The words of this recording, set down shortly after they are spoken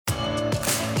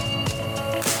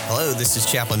Hello, this is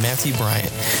Chaplain Matthew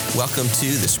Bryant. Welcome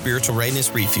to the Spiritual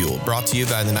Readiness Refuel, brought to you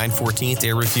by the 914th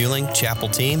Air Refueling Chapel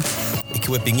team,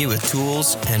 equipping you with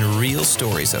tools and real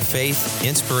stories of faith,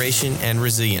 inspiration, and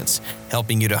resilience,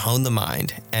 helping you to hone the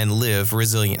mind and live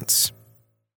resilience.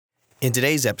 In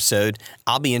today's episode,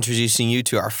 I'll be introducing you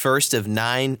to our first of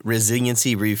 9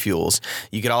 resiliency refuels.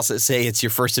 You could also say it's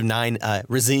your first of 9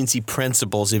 resiliency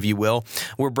principles, if you will.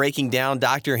 We're breaking down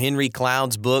Dr. Henry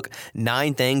Cloud's book,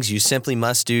 9 Things You Simply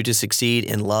Must Do to Succeed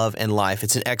in Love and Life.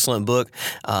 It's an excellent book.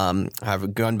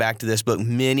 I've gone back to this book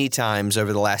many times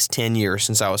over the last 10 years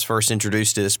since I was first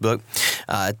introduced to this book.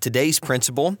 Today's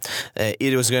principle,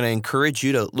 it was going to encourage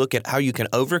you to look at how you can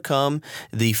overcome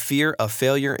the fear of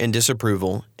failure and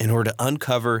disapproval in order to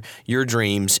uncover your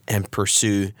dreams and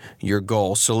pursue your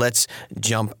goals. So let's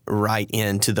jump right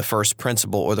into the first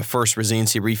principle or the first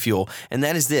resiliency refuel, and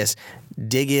that is this: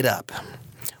 dig it up.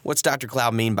 What's Dr.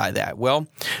 Cloud mean by that? Well,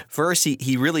 first,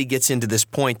 he really gets into this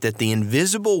point that the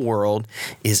invisible world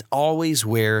is always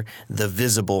where the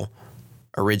visible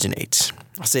originates.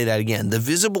 I'll say that again. The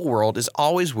visible world is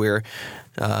always where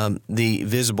the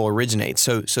visible originates.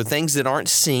 So things that aren't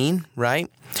seen, right,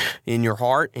 in your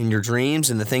heart, in your dreams,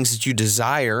 and the things that you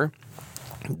desire,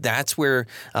 that's where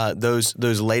those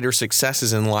later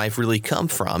successes in life really come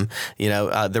from. You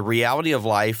know, the reality of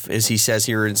life, as he says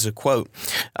here, it's a quote,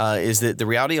 is that the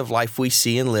reality of life we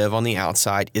see and live on the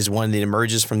outside is one that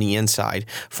emerges from the inside,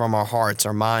 from our hearts,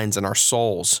 our minds, and our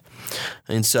souls.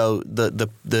 And so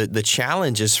the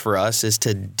challenge is for us is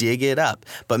to dig it up.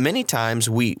 But many times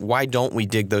why don't we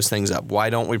dig those things up? Why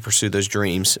don't we pursue those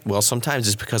dreams? Well, sometimes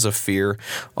it's because of fear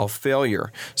of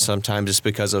failure. Sometimes it's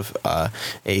because of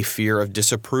a fear of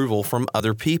disapproval from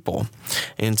other people.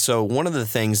 And so one of the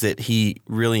things that he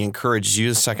really encourages you,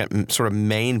 the second sort of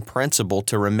main principle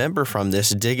to remember from this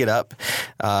dig it up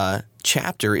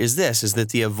chapter is that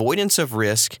the avoidance of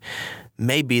risk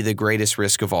may be the greatest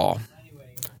risk of all.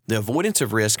 The avoidance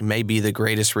of risk may be the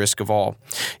greatest risk of all.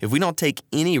 If we don't take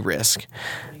any risk,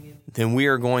 then we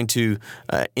are going to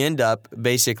end up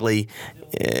basically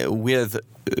with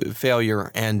failure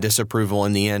and disapproval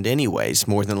in the end anyways,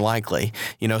 more than likely.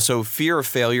 You know, so fear of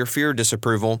failure, fear of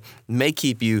disapproval may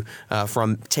keep you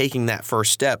from taking that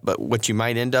first step, but what you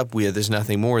might end up with is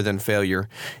nothing more than failure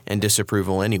and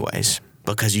disapproval anyways,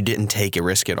 because you didn't take a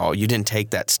risk at all. You didn't take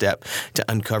that step to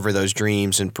uncover those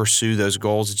dreams and pursue those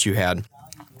goals that you had.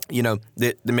 You know,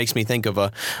 that makes me think of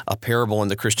a parable in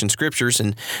the Christian scriptures,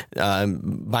 and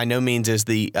by no means is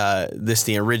the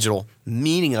original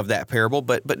meaning of that parable,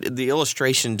 but the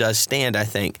illustration does stand, I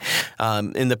think.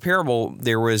 In the parable,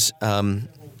 there was some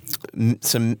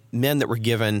men that were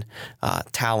given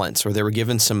talents, or they were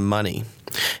given some money.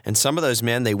 And some of those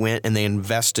men, they went and they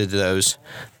invested those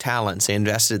talents. They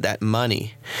invested that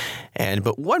money.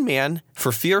 But one man,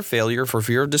 for fear of failure, for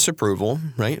fear of disapproval,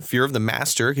 right, fear of the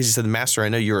master, because he said, "The master, I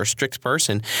know you're a strict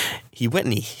person," he went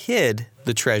and he hid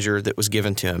the treasure that was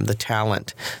given to him, the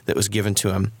talent that was given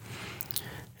to him.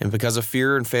 And because of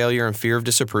fear and failure and fear of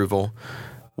disapproval,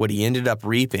 what he ended up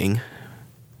reaping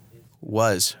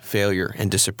was failure and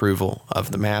disapproval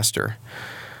of the master.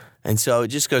 And so it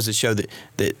just goes to show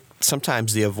that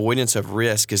sometimes the avoidance of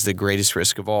risk is the greatest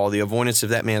risk of all. The avoidance of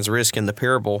that man's risk in the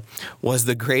parable was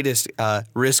the greatest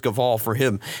risk of all for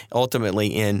him,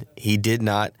 ultimately, and he did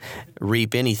not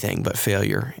reap anything but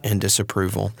failure and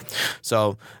disapproval.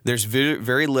 So there's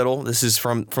very little, this is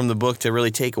from the book to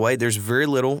really take away, there's very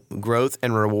little growth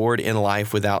and reward in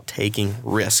life without taking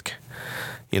risk.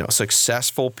 You know,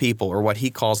 successful people, or what he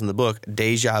calls in the book,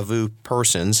 déjà vu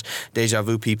persons, déjà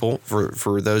vu people,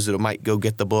 for those that might go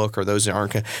get the book or those that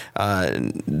aren't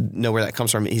know where that comes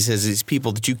from. He says these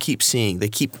people that you keep seeing,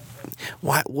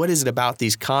 what is it about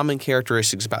these common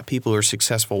characteristics about people who are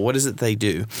successful? What is it they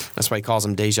do? That's why he calls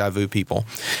them déjà vu people.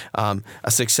 A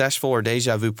successful or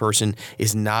déjà vu person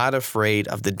is not afraid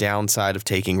of the downside of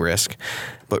taking risk,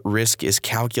 but risk is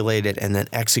calculated and then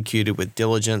executed with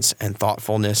diligence and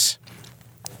thoughtfulness.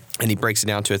 And he breaks it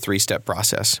down to a 3-step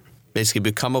process. Basically,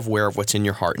 become aware of what's in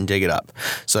your heart and dig it up.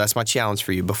 So that's my challenge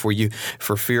for you. Before you,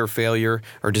 for fear of failure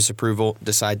or disapproval,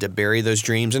 decide to bury those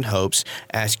dreams and hopes,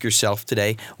 ask yourself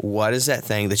today, what is that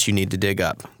thing that you need to dig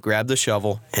up? Grab the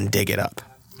shovel and dig it up.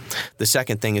 The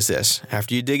second thing is this.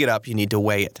 After you dig it up, you need to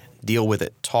weigh it. Deal with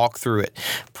it, talk through it,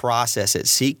 process it,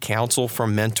 seek counsel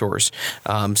from mentors,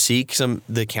 seek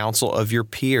the counsel of your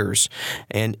peers,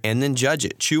 and then judge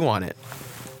it, chew on it.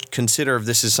 Consider if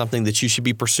this is something that you should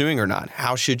be pursuing or not.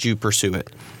 How should you pursue it?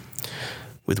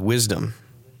 With wisdom.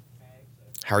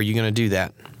 How are you going to do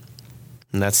that?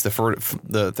 And that's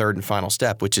the third and final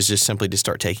step, which is just simply to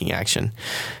start taking action.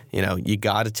 You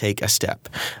got to take a step.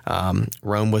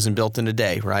 Rome wasn't built in a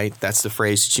day, right? That's the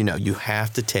phrase that you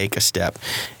have to take a step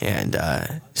and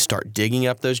start digging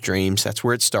up those dreams. That's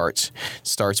where it starts. It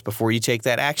starts before you take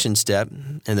that action step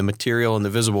in the material and the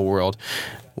visible world.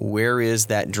 Where is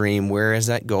that dream? Where is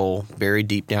that goal buried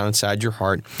deep down inside your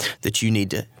heart that you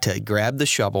need to grab the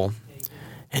shovel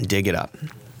and dig it up?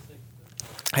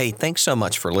 Hey, thanks so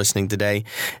much for listening today.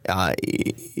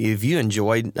 If you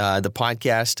enjoyed the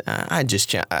podcast, I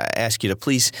just ask you to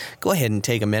please go ahead and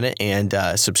take a minute and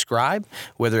subscribe,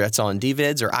 whether that's on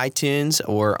DVids or iTunes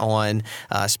or on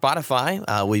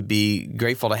Spotify. We'd be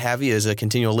grateful to have you as a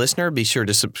continual listener. Be sure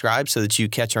to subscribe so that you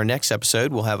catch our next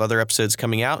episode. We'll have other episodes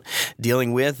coming out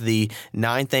dealing with the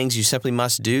 9 things you simply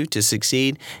must do to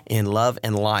succeed in love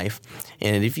and life.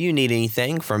 And if you need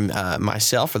anything from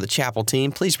myself or the chapel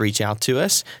team, please reach out to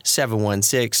us.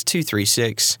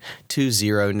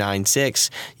 716-236-2096.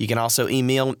 You can also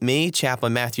email me,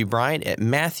 Chaplain Matthew Bryant, at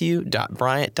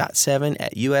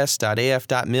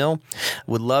matthew.bryant.7@us.af.mil.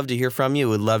 Would love to hear from you.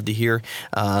 Would love to hear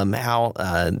how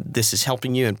this is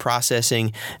helping you in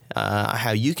processing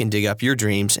how you can dig up your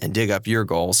dreams and dig up your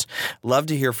goals. Love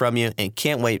to hear from you and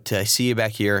can't wait to see you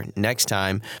back here next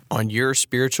time on your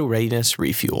Spiritual Readiness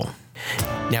Refuel.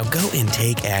 Now go and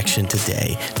take action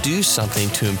today. Do something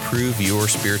to improve your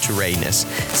spiritual readiness.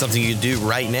 Something you can do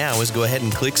right now is go ahead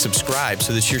and click subscribe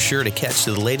so that you're sure to catch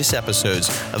the latest episodes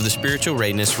of the Spiritual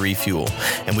Readiness Refuel.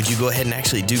 And would you go ahead and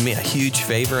actually do me a huge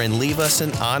favor and leave us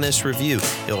an honest review?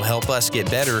 It'll help us get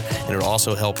better, and it'll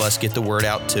also help us get the word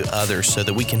out to others so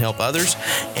that we can help others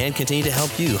and continue to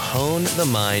help you hone the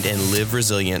mind and live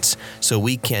resilience so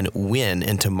we can win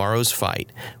in tomorrow's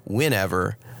fight,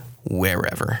 whenever,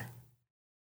 wherever.